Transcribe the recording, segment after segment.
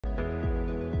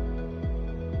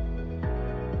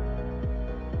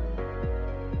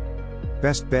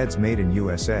Best beds made in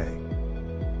USA.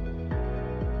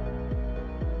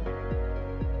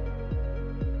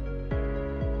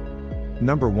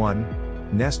 Number 1.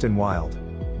 Nest and Wild.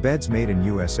 Beds made in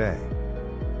USA.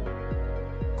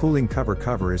 Cooling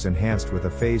cover is enhanced with a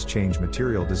phase change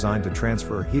material designed to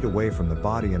transfer heat away from the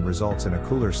body and results in a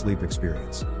cooler sleep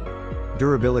experience.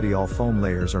 Durability. All foam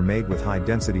layers are made with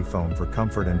high-density foam for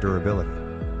comfort and durability.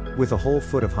 With a whole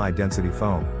foot of high-density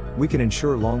foam, we can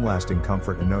ensure long-lasting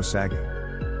comfort and no sagging.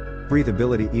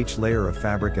 Breathability. Each layer of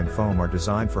fabric and foam are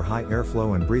designed for high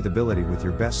airflow and breathability with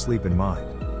your best sleep in mind.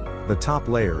 The top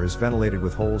layer is ventilated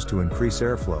with holes to increase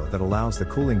airflow that allows the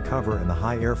cooling cover and the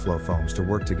high airflow foams to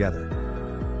work together.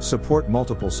 Support.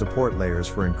 Multiple support layers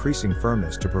for increasing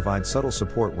firmness to provide subtle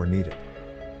support where needed.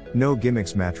 No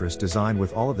gimmicks. Mattress designed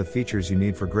with all of the features you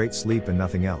need for great sleep and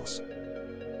nothing else.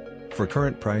 For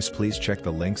current price, please check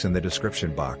the links in the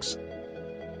description box.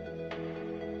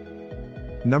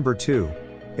 Number 2.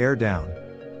 Air Down.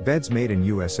 Beds made in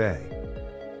USA.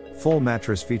 Full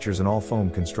mattress features an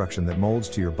all-foam construction that molds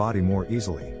to your body more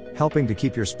easily, helping to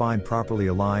keep your spine properly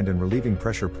aligned and relieving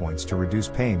pressure points to reduce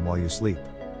pain while you sleep.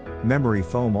 Memory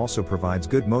foam also provides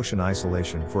good motion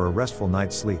isolation for a restful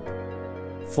night's sleep.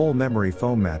 Full memory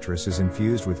foam mattress is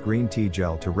infused with green tea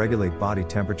gel to regulate body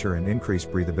temperature and increase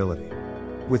breathability.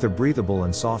 With a breathable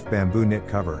and soft bamboo knit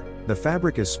cover, the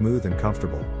fabric is smooth and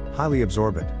comfortable, highly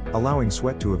absorbent, allowing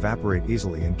sweat to evaporate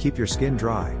easily and keep your skin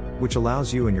dry, which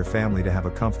allows you and your family to have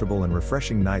a comfortable and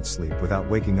refreshing night's sleep without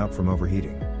waking up from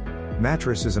overheating.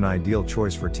 Mattress is an ideal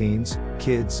choice for teens,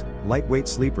 kids, lightweight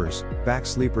sleepers, back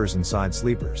sleepers and side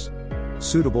sleepers.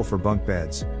 Suitable for bunk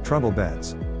beds, trundle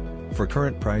beds. For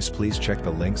current price, please check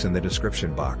the links in the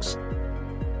description box.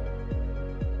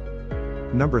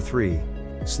 Number 3.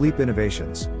 Sleep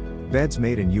Innovations. Beds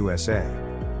made in USA.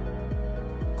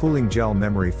 Cooling Gel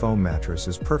Memory Foam Mattress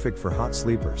is perfect for hot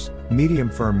sleepers. Medium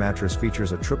firm mattress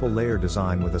features a triple layer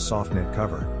design with a soft knit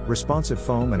cover, responsive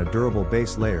foam and a durable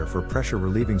base layer for pressure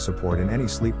relieving support in any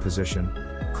sleep position.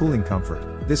 Cooling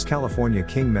comfort. This California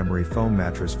King Memory Foam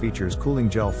Mattress features cooling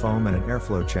gel foam and an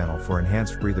airflow channel for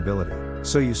enhanced breathability,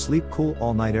 so you sleep cool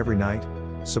all night every night.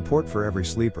 Support for every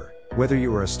sleeper. Whether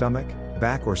you are a stomach,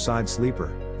 back or side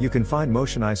sleeper, you can find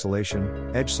motion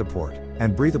isolation, edge support,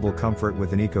 and breathable comfort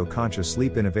with an eco-conscious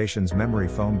Sleep Innovations Memory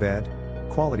Foam Bed.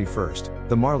 Quality first.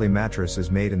 The Marley mattress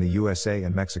is made in the USA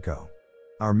and Mexico.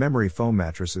 Our memory foam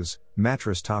mattresses,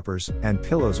 mattress toppers, and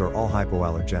pillows are all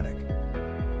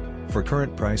hypoallergenic. For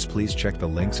current price, please check the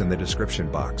links in the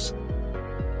description box.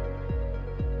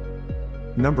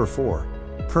 Number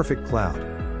 4. Perfect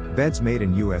Cloud. Beds made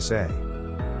in USA.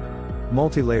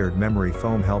 Multi-layered memory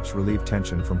foam helps relieve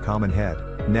tension from common head,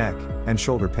 neck, and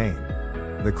shoulder pain.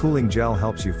 The cooling gel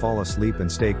helps you fall asleep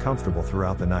and stay comfortable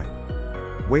throughout the night.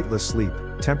 Weightless sleep.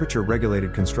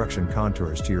 Temperature-regulated construction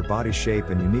contours to your body shape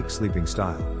and unique sleeping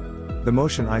style. The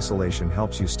motion isolation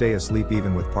helps you stay asleep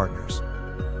even with partners.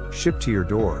 Shipped to your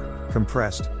door,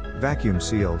 compressed, vacuum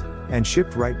sealed, and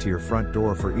shipped right to your front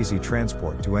door for easy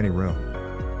transport to any room.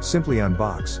 Simply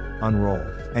unbox, unroll,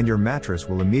 and your mattress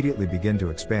will immediately begin to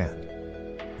expand.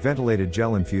 Ventilated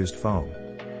gel-infused foam.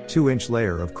 2-inch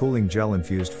layer of cooling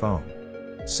gel-infused foam.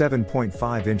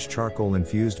 7.5-inch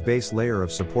charcoal-infused base layer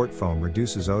of support foam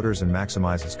reduces odors and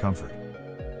maximizes comfort.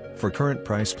 For current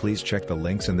price, please check the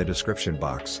links in the description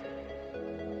box.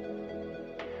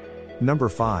 Number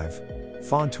 5.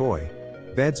 Fawn Toy.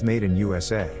 Beds made in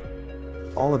USA.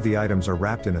 All of the items are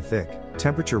wrapped in a thick,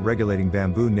 temperature-regulating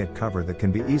bamboo knit cover that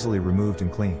can be easily removed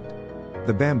and cleaned.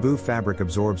 The bamboo fabric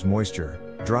absorbs moisture,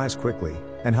 dries quickly,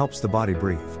 and helps the body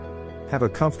breathe. Have a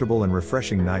comfortable and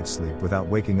refreshing night's sleep without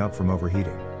waking up from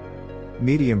overheating.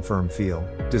 Medium firm feel,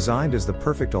 designed as the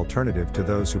perfect alternative to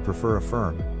those who prefer a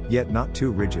firm, yet not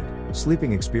too rigid,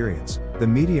 sleeping experience. The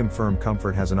medium firm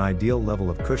comfort has an ideal level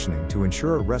of cushioning to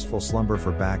ensure a restful slumber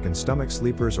for back and stomach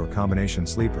sleepers or combination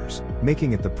sleepers,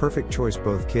 making it the perfect choice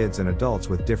both kids and adults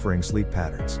with differing sleep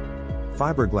patterns.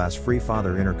 Fiberglass-free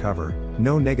father inner cover.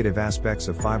 No negative aspects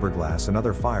of fiberglass and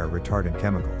other fire retardant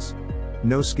chemicals.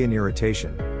 No skin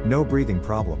irritation, no breathing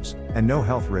problems, and no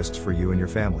health risks for you and your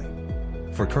family.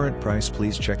 For current price,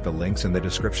 please check the links in the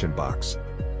description box.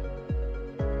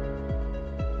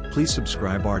 Please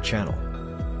subscribe our channel.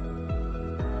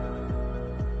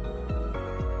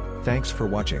 Thanks for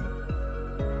watching.